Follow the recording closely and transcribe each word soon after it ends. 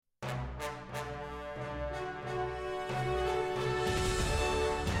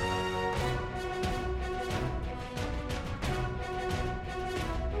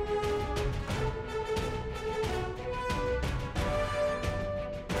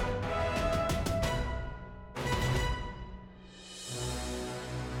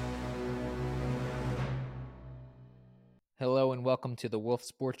welcome to the Wolf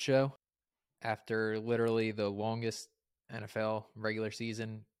Sports Show. After literally the longest NFL regular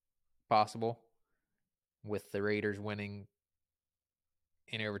season possible, with the Raiders winning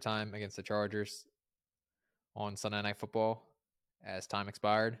in overtime against the Chargers on Sunday Night Football as time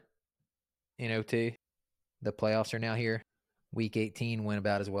expired in OT. The playoffs are now here. Week 18 went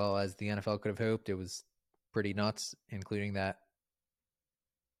about as well as the NFL could have hoped. It was pretty nuts, including that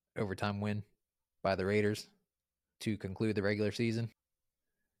overtime win by the Raiders to conclude the regular season.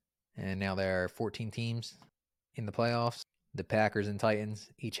 And now there are 14 teams in the playoffs. The Packers and Titans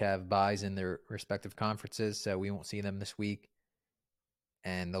each have byes in their respective conferences, so we won't see them this week,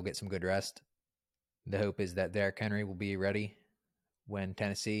 and they'll get some good rest. The hope is that Derrick Henry will be ready when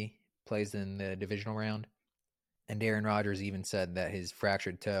Tennessee plays in the divisional round. And Aaron Rodgers even said that his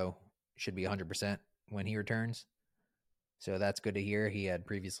fractured toe should be 100% when he returns. So that's good to hear. He had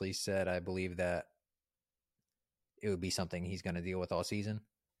previously said, I believe, that it would be something he's going to deal with all season.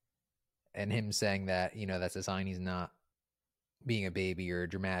 And him saying that, that's a sign he's not being a baby or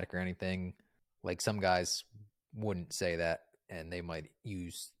dramatic or anything. Like, some guys wouldn't say that, and they might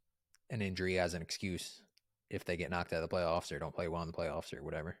use an injury as an excuse if they get knocked out of the playoffs or don't play well in the playoffs or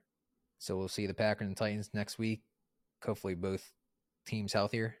whatever. So we'll see the Packers and Titans next week. Hopefully both teams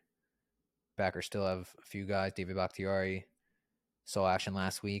healthier. Packers still have a few guys. David Bakhtiari saw action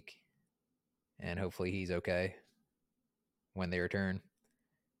last week, and hopefully he's okay when they return.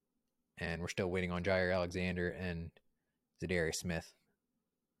 And we're still waiting on Jair Alexander and Zadarius Smith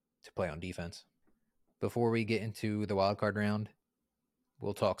to play on defense. Before we get into the wildcard round,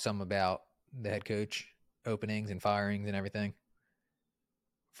 we'll talk some about the head coach openings and firings and everything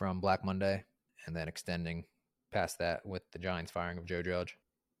from Black Monday, and then extending past that with the Giants firing of Joe Judge.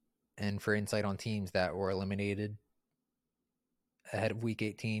 And for insight on teams that were eliminated ahead of Week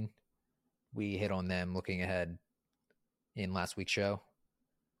 18, we hit on them looking ahead in last week's show.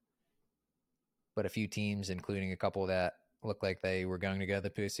 But a few teams, including a couple that looked like they were going to go to the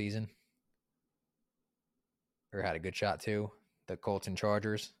postseason, or had a good shot to, the Colts and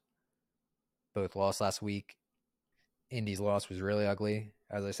Chargers, both lost last week. Indy's loss was really ugly.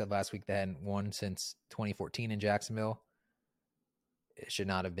 As I said last week, they hadn't won since 2014 in Jacksonville. It should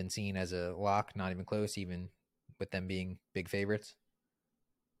not have been seen as a lock, not even close, even with them being big favorites.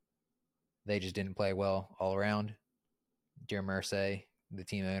 They just didn't play well all around. Dear Mersey, the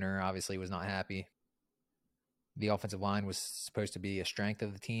team owner, obviously was not happy. The offensive line was supposed to be a strength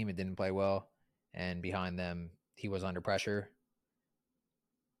of the team. It didn't play well. And behind them, he was under pressure.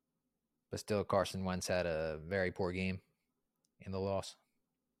 But still, Carson Wentz had a very poor game in the loss.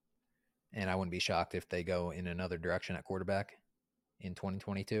 And I wouldn't be shocked if they go in another direction at quarterback in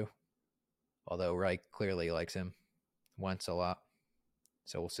 2022. Although Reich clearly likes him. Wentz a lot.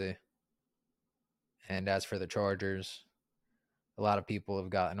 So we'll see. And as for the Chargers, a lot of people have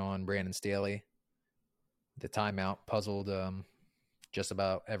gotten on Brandon Staley. The timeout puzzled just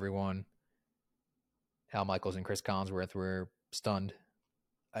about everyone. Al Michaels and Chris Collinsworth were stunned.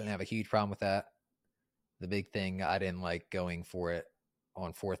 I didn't have a huge problem with that. The big thing, I didn't like going for it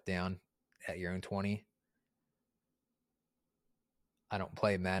on fourth down at your own 20. I don't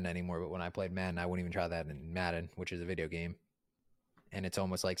play Madden anymore, but when I played Madden, I wouldn't even try that in Madden, which is a video game. And it's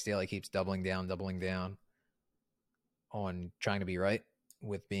almost like Staley keeps doubling down on trying to be right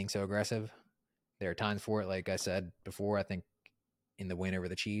with being so aggressive. There are times for it, like I said before, I think in the win over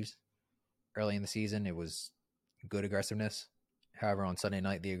the Chiefs early in the season, it was good aggressiveness. However, on Sunday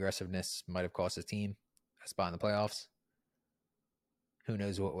night, the aggressiveness might have cost his team a spot in the playoffs. Who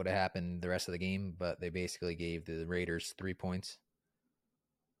knows what would have happened the rest of the game, but they basically gave the Raiders 3 points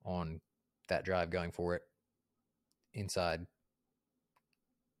on that drive going for it inside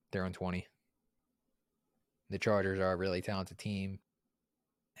their own 20. The Chargers are a really talented team,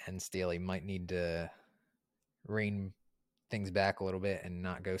 and Staley might need to rein things back a little bit and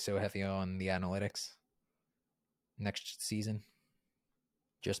not go so heavy on the analytics next season.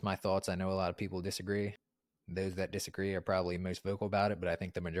 Just my thoughts. I know a lot of people disagree. Those that disagree are probably most vocal about it, but I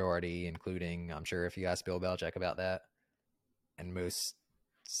think the majority, including, I'm sure if you ask Bill Belichick about that, and most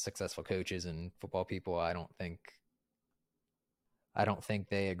successful coaches and football people, I don't think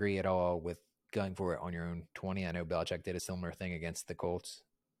they agree at all with going for it on your own 20. I know Belichick did a similar thing against the Colts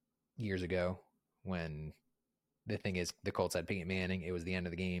years ago when the thing is the Colts had Peyton Manning. It was the end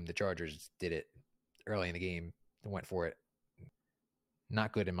of the game. The Chargers did it early in the game and went for it.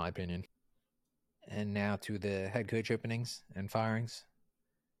 Not good in my opinion. And now to the head coach openings and firings.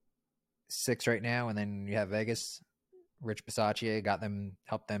 6 right now, and then you have Vegas. Rich Bisaccia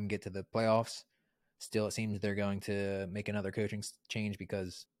helped them get to the playoffs. Still, it seems they're going to make another coaching change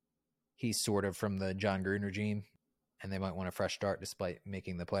because he's sort of from the John Gruden regime, and they might want a fresh start despite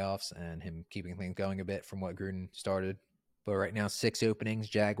making the playoffs and him keeping things going a bit from what Gruden started. But right now, 6 openings: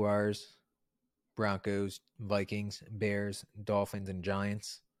 Jaguars, Broncos, Vikings, Bears, Dolphins, and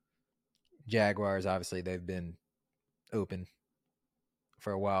Giants. Jaguars, obviously, they've been open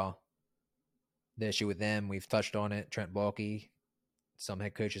for a while. The issue with them, we've touched on it, Trent Baalke. Some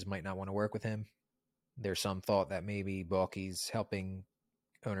head coaches might not want to work with him. There's some thought that maybe Baalke's helping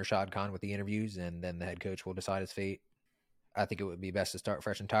owner Shad Khan with the interviews, and then the head coach will decide his fate. I think it would be best to start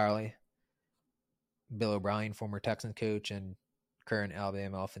fresh entirely. Bill O'Brien, former Texans coach and current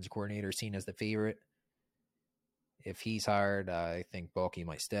Alabama offensive coordinator, seen as the favorite. If he's hired, I think Baalke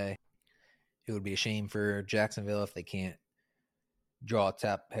might stay. It would be a shame for Jacksonville if they can't draw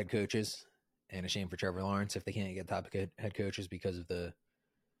top head coaches, and a shame for Trevor Lawrence if they can't get top head coaches because of the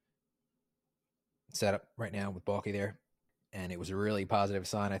setup right now with Baalke there. And it was a really positive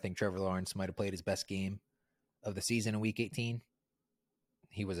sign. I think Trevor Lawrence might have played his best game of the season in Week 18.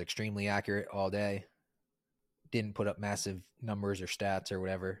 He was extremely accurate all day. Didn't put up massive numbers or stats or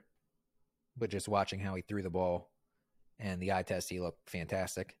whatever, but just watching how he threw the ball and the eye test, he looked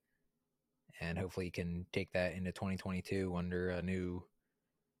fantastic. And hopefully he can take that into 2022 under a new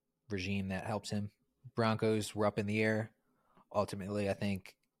regime that helps him. Broncos were up in the air. Ultimately, I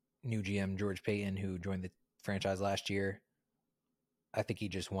think new GM George Paton, who joined the franchise last year, I think he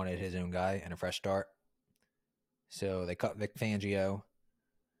just wanted his own guy and a fresh start. So they cut Vic Fangio,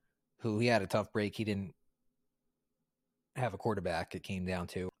 who he had a tough break. He didn't have a quarterback, it came down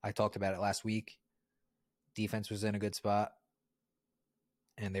to. I talked about it last week. Defense was in a good spot,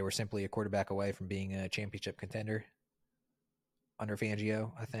 and they were simply a quarterback away from being a championship contender under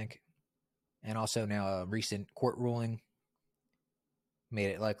Fangio, I think. And also now a recent court ruling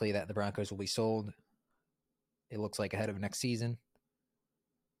made it likely that the Broncos will be sold. It looks like ahead of next season.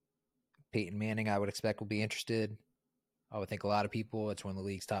 Peyton Manning, I would expect, will be interested. I would think a lot of people. It's one of the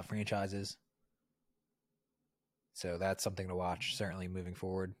league's top franchises. So that's something to watch, certainly moving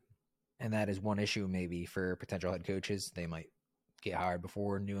forward. And that is one issue maybe for potential head coaches. They might get hired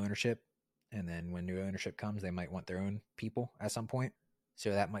before new ownership. And then when new ownership comes, they might want their own people at some point.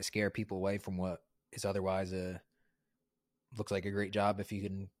 So that might scare people away from what is otherwise looks like a great job if you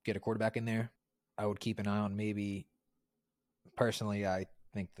can get a quarterback in there. I would keep an eye on maybe, personally, I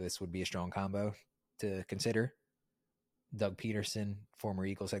think this would be a strong combo to consider. Doug Peterson, former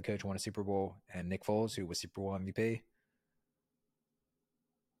Eagles head coach, won a Super Bowl, and Nick Foles, who was Super Bowl MVP.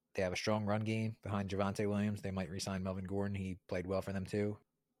 They have a strong run game behind Javonte Williams. They might re-sign Melvin Gordon. He played well for them too.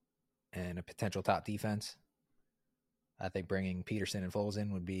 And a potential top defense. I think bringing Peterson and Foles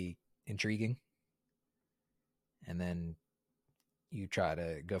in would be intriguing. And then you try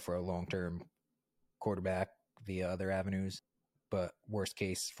to go for a long-term quarterback via other avenues. But worst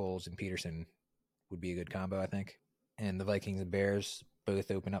case, Foles and Peterson would be a good combo, I think. And the Vikings and Bears both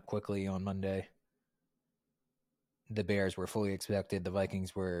open up quickly on Monday. The Bears were fully expected. The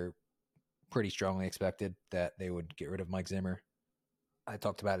Vikings were pretty strongly expected that they would get rid of Mike Zimmer. I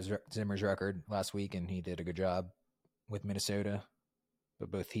talked about Zimmer's record last week, and he did a good job with Minnesota.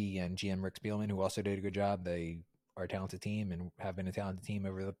 But both he and GM Rick Spielman, who also did a good job, they are a talented team and have been a talented team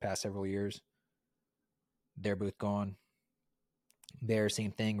over the past several years. They're both gone. Bears,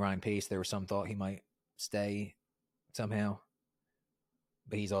 same thing. Ryan Pace, there was some thought he might stay somehow,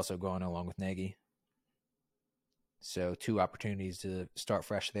 but he's also gone along with Nagy. So 2 opportunities to start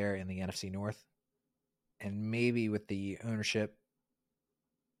fresh there in the NFC North. And maybe with the ownership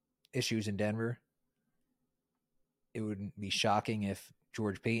issues in Denver, it wouldn't be shocking if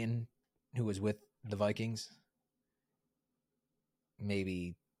George Paton, who was with the Vikings,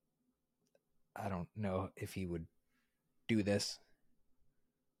 maybe, I don't know if he would do this,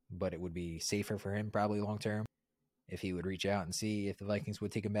 but it would be safer for him probably long term if he would reach out and see if the Vikings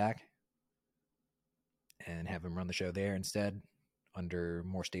would take him back and have him run the show there instead under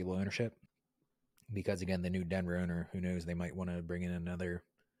more stable ownership. Because again, the new Denver owner, who knows, they might want to bring in another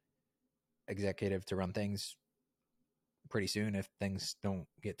executive to run things pretty soon if things don't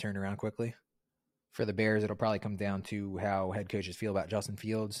get turned around quickly. For the Bears, it'll probably come down to how head coaches feel about Justin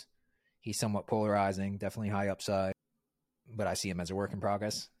Fields. He's somewhat polarizing, definitely high upside, but I see him as a work in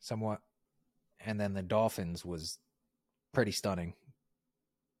progress somewhat. And then the Dolphins was pretty stunning.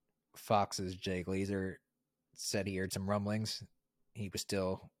 Fox's Jay Glazer said he heard some rumblings.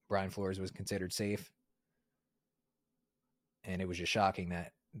 Brian Flores was considered safe. And it was just shocking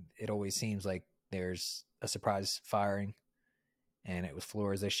that it always seems like there's a surprise firing. And it was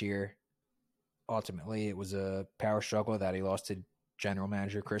Flores this year. Ultimately, it was a power struggle that he lost to general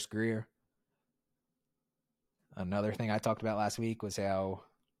manager Chris Greer. Another thing I talked about last week was how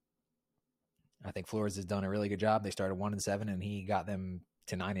I think Flores has done a really good job. They started 1-7, and he got them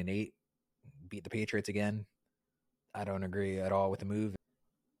to 9-8, beat the Patriots again. I don't agree at all with the move.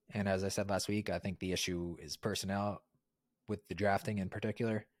 And as I said last week, I think the issue is personnel with the drafting in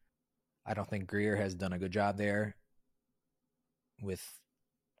particular. I don't think Greer has done a good job there.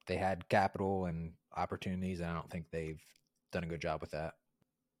 They had capital and opportunities, and I don't think they've done a good job with that.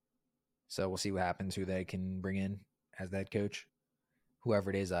 So we'll see what happens, who they can bring in as the head coach. Whoever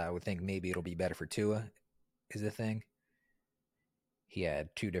it is, I would think maybe it'll be better for Tua, is the thing. He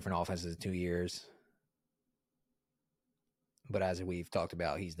had 2 different offenses in 2 years. But as we've talked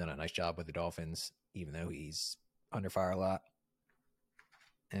about, he's done a nice job with the Dolphins, even though he's under fire a lot.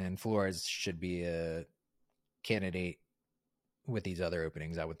 And Flores should be a candidate with these other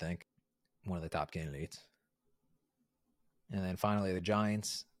openings, I would think. One of the top candidates. And then finally, the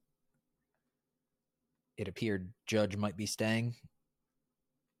Giants. It appeared Judge might be staying.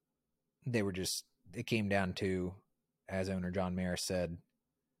 It came down to, as owner John Maris said,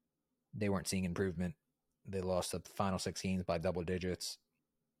 they weren't seeing improvement. They lost the final 6 games by double digits.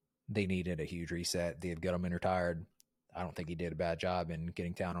 They needed a huge reset. Dave Gettleman retired. I don't think he did a bad job in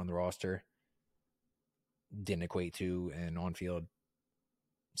getting talent on the roster. Didn't equate to an on-field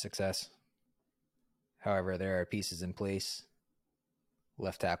success. However, there are pieces in place.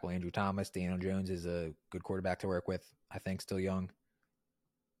 Left tackle Andrew Thomas. Daniel Jones is a good quarterback to work with. I think still young.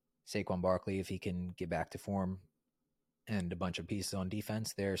 Saquon Barkley, if he can get back to form, and a bunch of pieces on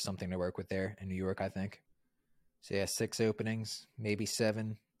defense, there's something to work with there in New York, I think. So yeah, 6 openings, maybe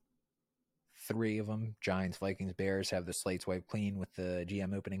 7. 3 of them, Giants, Vikings, Bears, have the slates wiped clean with the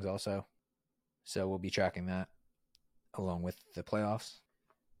GM openings also. So we'll be tracking that along with the playoffs.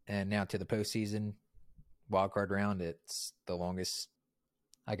 And now to the postseason wildcard round. It's the longest,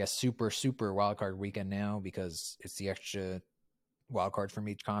 I guess, super wildcard weekend now because it's the extra wildcards from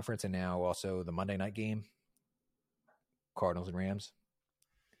each conference, and now also the Monday night game, Cardinals and Rams.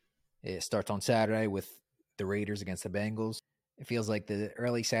 It starts on Saturday with the Raiders against the Bengals. It feels like the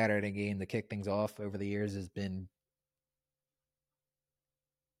early Saturday game to kick things off over the years has been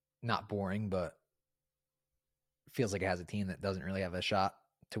not boring, but feels like it has a team that doesn't really have a shot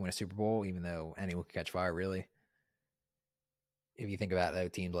to win a Super Bowl, even though anyone can catch fire, really. If you think about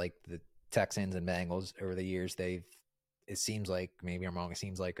it, teams like the Texans and Bengals over the years, it seems like, maybe I'm wrong, it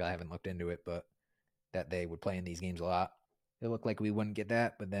seems like, I haven't looked into it, but that they would play in these games a lot. It looked like we wouldn't get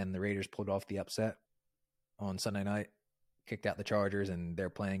that, but then the Raiders pulled off the upset on Sunday night, kicked out the Chargers, and they're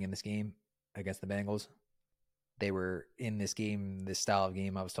playing in this game against the Bengals. They were in this game, this style of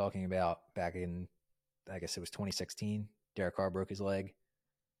game I was talking about back in, I guess it was 2016. Derek Carr broke his leg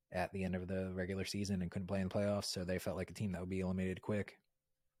at the end of the regular season and couldn't play in the playoffs, so they felt like a team that would be eliminated quick.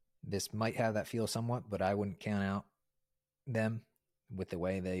 This might have that feel somewhat, but I wouldn't count out them with the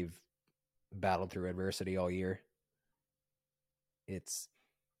way they've battled through adversity all year. It's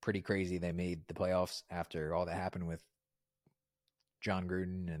pretty crazy they made the playoffs after all that happened with John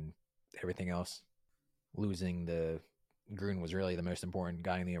Gruden and everything else. Gruden was really the most important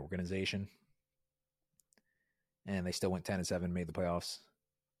guy in the organization. And they still went 10-7, made the playoffs.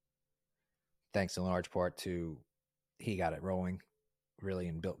 Thanks in large part to he got it rolling, really,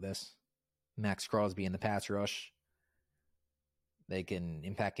 and built this. Max Crosby in the pass rush. They can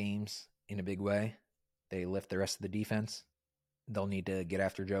impact games in a big way. They lift the rest of the defense. They'll need to get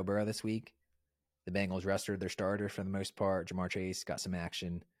after Joe Burrow this week. The Bengals rested their starter for the most part. Jamar Chase got some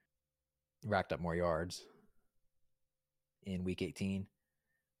action, racked up more yards in Week 18.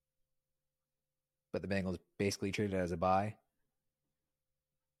 But the Bengals basically treated it as a bye.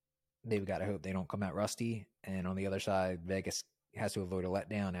 They've got to hope they don't come out rusty. And on the other side, Vegas has to avoid a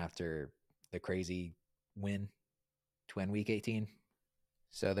letdown after the crazy win to win Week 18.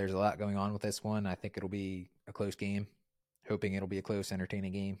 So there's a lot going on with this one. I think it'll be a close game. Hoping it'll be a close,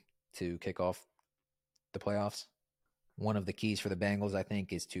 entertaining game to kick off the playoffs. One of the keys for the Bengals, I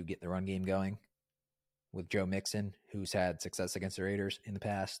think, is to get the run game going with Joe Mixon, who's had success against the Raiders in the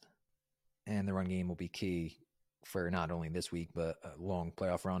past. And the run game will be key for not only this week, but a long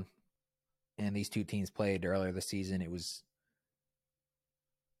playoff run. And these two teams played earlier this season. It was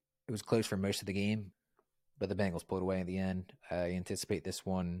close for most of the game, but the Bengals pulled away in the end. I anticipate this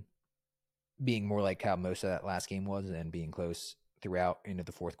one being more like how most of that last game was and being close throughout into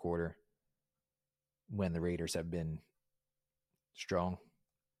the fourth quarter when the Raiders have been strong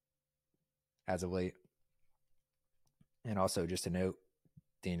as of late. And also, just a note,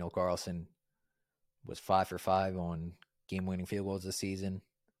 Daniel Carlson was 5 for 5 on game-winning field goals this season.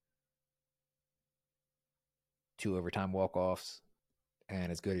 2 overtime walk-offs.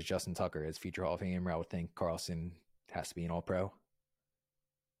 And as good as Justin Tucker is, future Hall of Famer, I would think Carlson has to be an All-Pro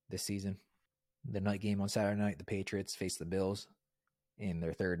this season. The night game on Saturday night, the Patriots face the Bills in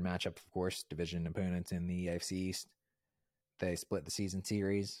their third matchup, of course, division opponents in the AFC East. They split the season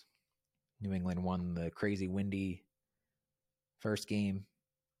series. New England won the crazy windy first game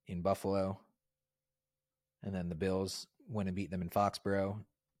in Buffalo, and then the Bills went and beat them in Foxborough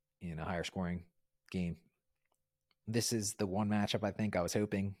in a higher scoring game. This is the one matchup I think I was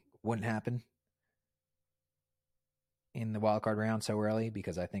hoping wouldn't happen in the wild card round so early,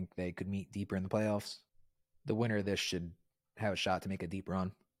 because I think they could meet deeper in the playoffs. The winner of this should have a shot to make a deep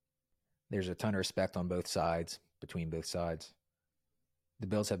run. There's a ton of respect on both sides, between both sides. The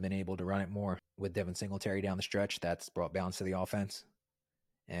Bills have been able to run it more with Devin Singletary down the stretch. That's brought balance to the offense.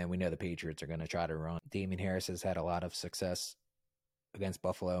 And we know the Patriots are going to try to run. Damian Harris has had a lot of success against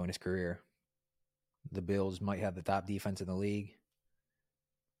Buffalo in his career. The Bills might have the top defense in the league.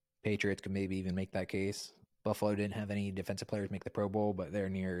 Patriots could maybe even make that case. Buffalo didn't have any defensive players make the Pro Bowl, but they're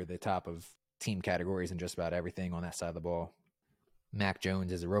near the top of team categories in just about everything on that side of the ball. Mac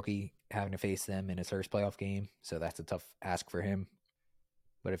Jones is a rookie, having to face them in his first playoff game, so that's a tough ask for him.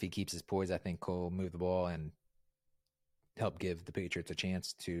 But if he keeps his poise, I think he'll move the ball and help give the Patriots a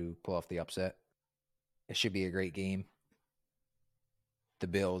chance to pull off the upset. It should be a great game. The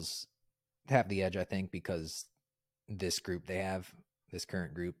Bills have the edge, I think, because this current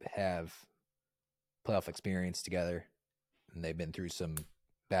group, have playoff experience together, and they've been through some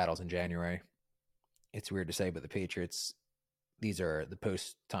battles in January. It's weird to say, but the Patriots, these are the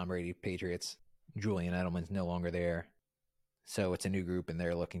post-Tom Brady Patriots. Julian Edelman's no longer there. So it's a new group, and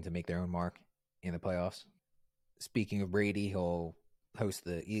they're looking to make their own mark in the playoffs. Speaking of Brady, he'll host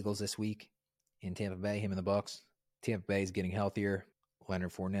the Eagles this week in Tampa Bay, him and the Bucks. Tampa Bay is getting healthier.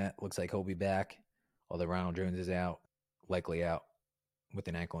 Leonard Fournette looks like he'll be back, although Ronald Jones is out, likely out with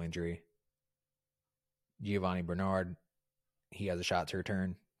an ankle injury. Giovanni Bernard, he has a shot to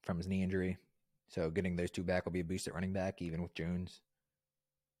return from his knee injury. So getting those two back will be a boost at running back, even with Jones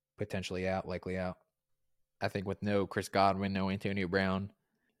potentially out, likely out. I think with no Chris Godwin, no Antonio Brown,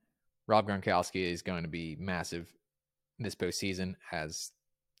 Rob Gronkowski is going to be massive this postseason as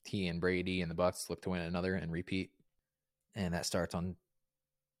he and Brady and the Bucks look to win another and repeat. And that starts on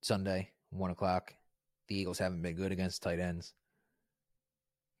Sunday, 1 o'clock. The Eagles haven't been good against tight ends.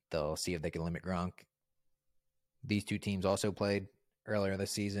 They'll see if they can limit Gronk. These two teams also played earlier this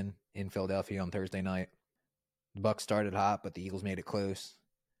season in Philadelphia on Thursday night. The Bucks started hot, but the Eagles made it close.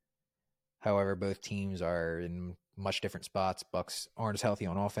 However, both teams are in much different spots. Bucks aren't as healthy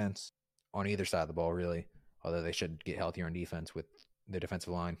on offense, on either side of the ball, really, although they should get healthier on defense with the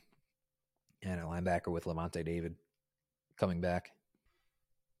defensive line and a linebacker with Lavonte David coming back.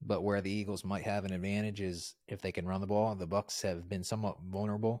 But where the Eagles might have an advantage is if they can run the ball. The Bucks have been somewhat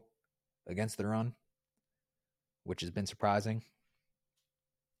vulnerable against the run, which has been surprising.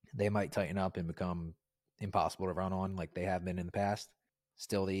 They might tighten up and become impossible to run on like they have been in the past.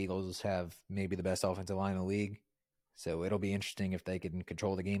 Still, the Eagles have maybe the best offensive line in the league, so it'll be interesting if they can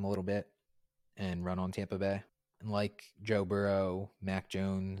control the game a little bit and run on Tampa Bay. And like Joe Burrow, Mac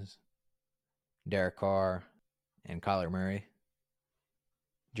Jones, Derek Carr, and Kyler Murray,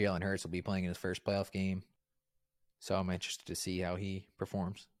 Jalen Hurts will be playing in his first playoff game, so I'm interested to see how he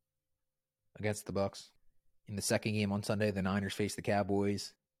performs against the Bucks. In the second game on Sunday, the Niners face the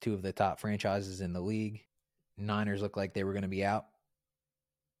Cowboys, two of the top franchises in the league. Niners looked like they were going to be out.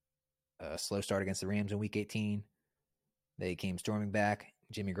 A slow start against the Rams in Week 18. They came storming back.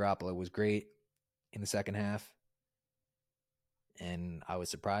 Jimmy Garoppolo was great in the second half, and I was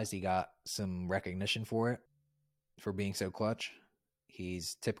surprised he got some recognition for it, for being so clutch.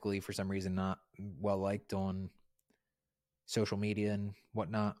 He's typically, for some reason, not well-liked on social media and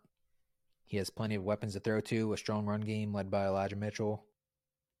whatnot. He has plenty of weapons to throw to, a strong run game led by Elijah Mitchell.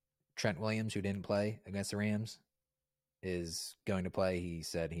 Trent Williams, who didn't play against the Rams, is going to play. He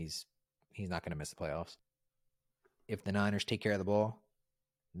said he's not going to miss the playoffs. If the Niners take care of the ball,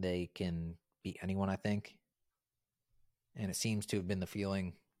 they can beat anyone, I think. And it seems to have been the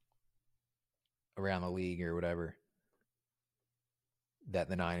feeling around the league or whatever that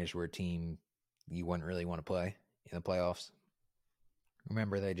the Niners were a team you wouldn't really want to play in the playoffs.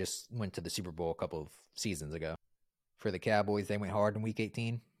 Remember, they just went to the Super Bowl a couple of seasons ago. For the Cowboys, they went hard in Week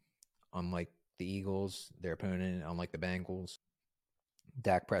 18. Unlike the Eagles, their opponent, unlike the Bengals,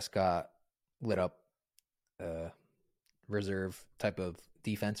 Dak Prescott lit up a reserve type of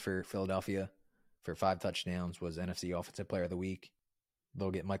defense for Philadelphia for 5 touchdowns, was NFC Offensive Player of the Week.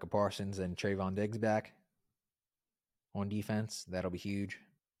 They'll get Micah Parsons and Trayvon Diggs back on defense. That'll be huge.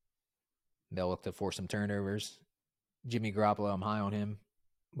 They'll look to force some turnovers. Jimmy Garoppolo, I'm high on him,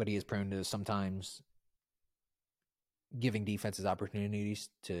 but he is prone to sometimes giving defenses opportunities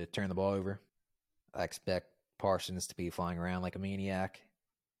to turn the ball over. I expect Parsons to be flying around like a maniac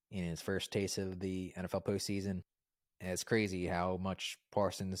in his first taste of the NFL postseason. And it's crazy how much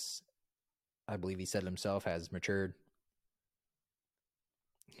Parsons, I believe he said himself, has matured.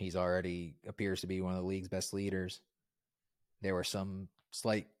 He's already appears to be one of the league's best leaders. There were some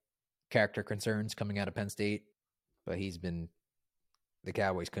slight character concerns coming out of Penn State, but the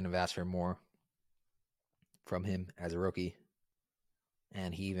Cowboys couldn't have asked for more from him as a rookie.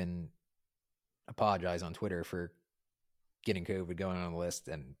 And he even apologized on Twitter for getting COVID going on the list,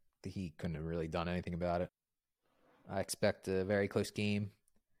 and he couldn't have really done anything about it. I expect a very close game.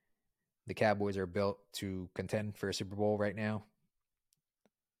 The Cowboys are built to contend for a Super Bowl right now.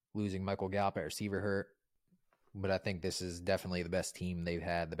 Losing Michael Gallup at receiver hurt, but I think this is definitely the best team they've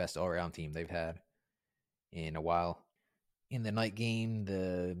had, the best all-around team they've had in a while. In the night game,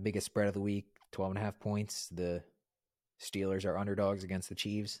 the biggest spread of the week, 12.5 points. The Steelers are underdogs against the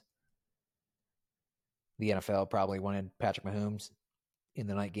Chiefs. The NFL probably wanted Patrick Mahomes in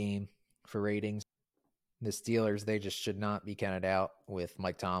the night game for ratings. The Steelers, they just should not be counted out with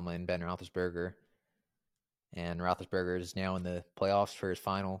Mike Tomlin, Ben Roethlisberger. And Roethlisberger is now in the playoffs for his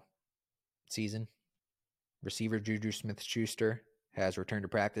final season. Receiver Juju Smith-Schuster has returned to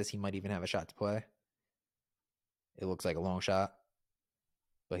practice. He might even have a shot to play. It looks like a long shot,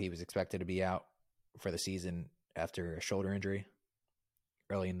 but he was expected to be out for the season after a shoulder injury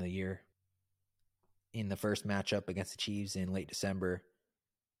early in the year. In the first matchup against the Chiefs in late December,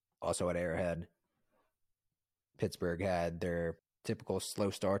 also at Arrowhead, Pittsburgh had their typical slow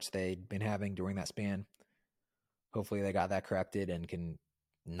starts they'd been having during that span. Hopefully they got that corrected and can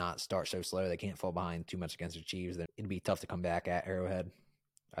not start so slow they can't fall behind too much against the Chiefs. Then it'd be tough to come back at Arrowhead,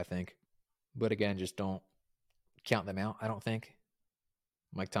 I think. But again, just don't count them out, I don't think.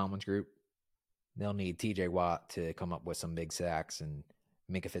 Mike Tomlin's group, they'll need TJ Watt to come up with some big sacks and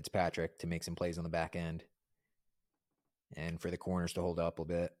Minka Fitzpatrick to make some plays on the back end. And for the corners to hold up a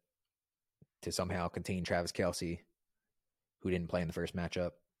bit to somehow contain Travis Kelce, who didn't play in the first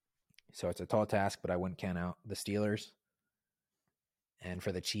matchup. So it's a tall task, but I wouldn't count out the Steelers. And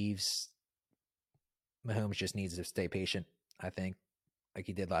for the Chiefs, Mahomes just needs to stay patient, I think, like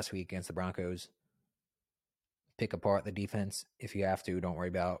he did last week against the Broncos. Pick apart the defense if you have to. Don't worry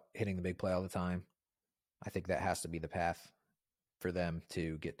about hitting the big play all the time. I think that has to be the path for them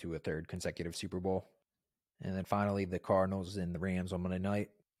to get to a third consecutive Super Bowl. And then finally, the Cardinals and the Rams on Monday night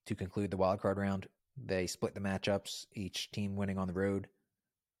to conclude the wildcard round. They split the matchups, each team winning on the road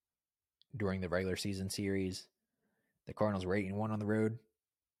during the regular season series. The Cardinals were 8-1 on the road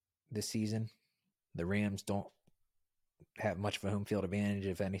this season. The Rams don't have much of a home field advantage.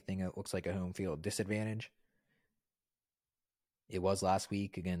 If anything, it looks like a home field disadvantage. It was last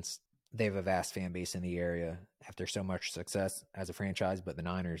week they have a vast fan base in the area after so much success as a franchise, but the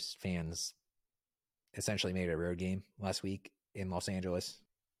Niners fans essentially made it a road game last week in Los Angeles.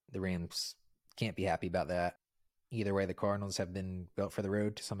 The Rams can't be happy about that. Either way, the Cardinals have been built for the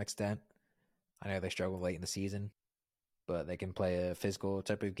road to some extent. I know they struggled late in the season, but they can play a physical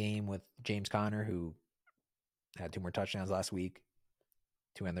type of game with James Conner, who had 2 more touchdowns last week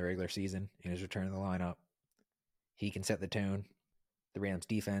to end the regular season in his return to the lineup. He can set the tone. The Rams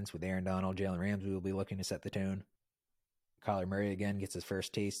defense with Aaron Donald, Jalen Ramsey will be looking to set the tone. Kyler Murray again gets his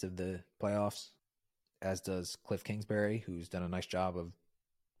first taste of the playoffs, as does Cliff Kingsbury, who's done a nice job of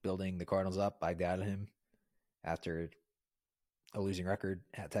building the Cardinals up. I doubted him after a losing record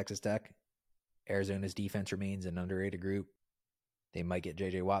at Texas Tech. Arizona's defense remains an underrated group. They might get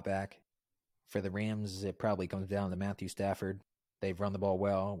J.J. Watt back. For the Rams, it probably comes down to Matthew Stafford. They've run the ball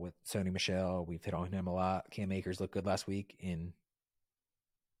well with Sony Michel. We've hit on him a lot. Cam Akers looked good last week in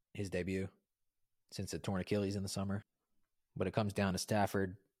his debut since the torn Achilles in the summer. But it comes down to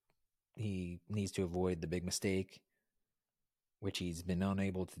Stafford. He needs to avoid the big mistake, which he's been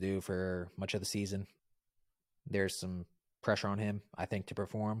unable to do for much of the season. There's some pressure on him, I think, to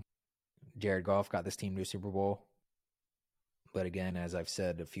perform. Jared Goff got this team to a Super Bowl. But again, as I've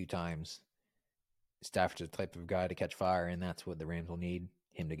said a few times, Stafford's the type of guy to catch fire, and that's what the Rams will need,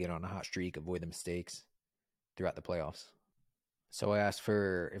 him to get on a hot streak, avoid the mistakes throughout the playoffs. So I asked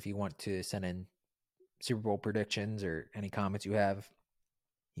for if you want to send in Super Bowl predictions or any comments you have,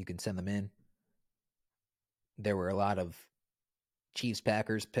 you can send them in. There were a lot of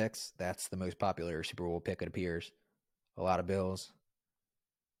Chiefs-Packers picks. That's the most popular Super Bowl pick, it appears. A lot of Bills.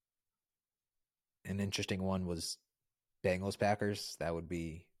 An interesting one was Bengals-Packers. That would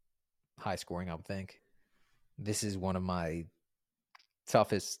be high scoring, I would think. This is one of my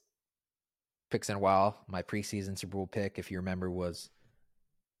toughest picks in a while. My preseason Super Bowl pick, if you remember, was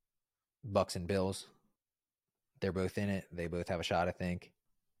Bucks and Bills. They're both in it. They both have a shot, I think.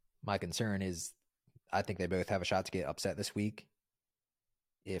 My concern is I think they both have a shot to get upset this week.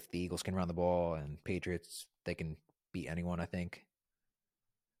 If the Eagles can run the ball and Patriots, they can beat anyone, I think.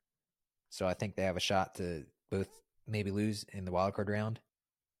 So I think they have a shot to both maybe lose in the wild card round.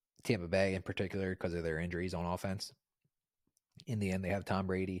 Tampa Bay in particular because of their injuries on offense. In the end, they have Tom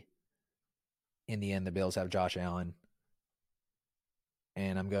Brady. In the end, the Bills have Josh Allen.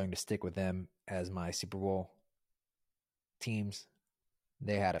 And I'm going to stick with them as my Super Bowl teams.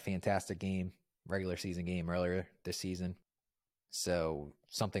 They had a fantastic game, regular season game earlier this season. So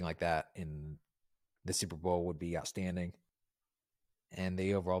something like that in the Super Bowl would be outstanding. And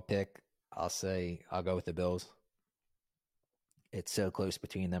the overall pick, I'll go with the Bills. It's so close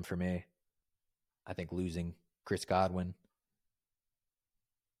between them for me. I think losing Chris Godwin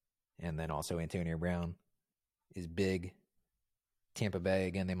and then also Antonio Brown is big. Tampa Bay,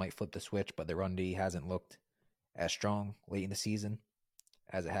 again, they might flip the switch, but their run D hasn't looked as strong late in the season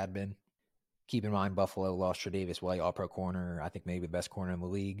as it had been. Keep in mind, Buffalo lost Tre'Davious White, all-pro corner, I think maybe the best corner in the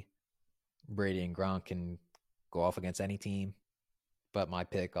league. Brady and Gronk can go off against any team. But my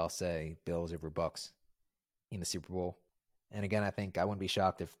pick, I'll say Bills over Bucks in the Super Bowl. And again, I think I wouldn't be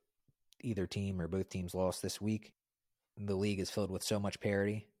shocked if either team or both teams lost this week. The league is filled with so much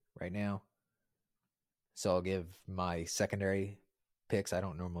parity right now. So I'll give my secondary picks. I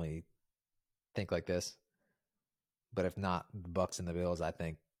don't normally think like this. But if not the Bucks and the Bills, I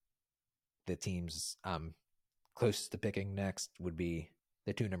think the teams I'm closest to picking next would be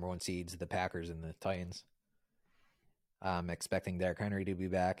the two number one seeds, the Packers and the Titans. I'm expecting Derrick Henry to be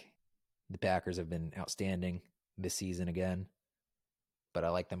back. The Packers have been outstanding this season again, but I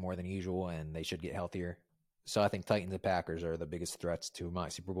like them more than usual, and they should get healthier. So I think Titans and Packers are the biggest threats to my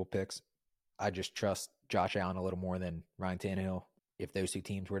Super Bowl picks. I just trust Josh Allen a little more than Ryan Tannehill if those two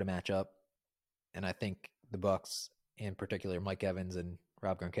teams were to match up. And I think the Bucks, in particular Mike Evans and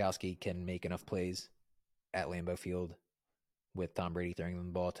Rob Gronkowski, can make enough plays at Lambeau Field with Tom Brady throwing them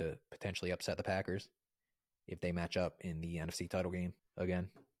the ball to potentially upset the Packers if they match up in the NFC title game again.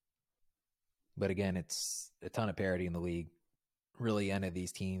 But again, it's a ton of parity in the league. Really, any of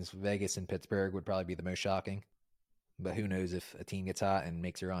these teams, Vegas and Pittsburgh would probably be the most shocking. But who knows if a team gets hot and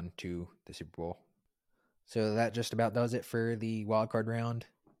makes a run to the Super Bowl. So that just about does it for the wildcard round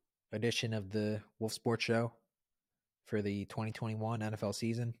edition of the Wolf Sports Show for the 2021 NFL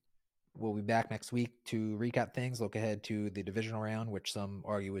season. We'll be back next week to recap things, look ahead to the divisional round, which some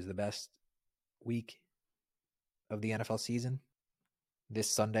argue is the best week of the NFL season. This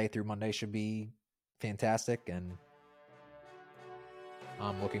Sunday through Monday should be fantastic, and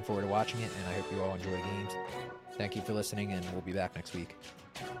I'm looking forward to watching it, and I hope you all enjoy the games. Thank you for listening, and we'll be back next week.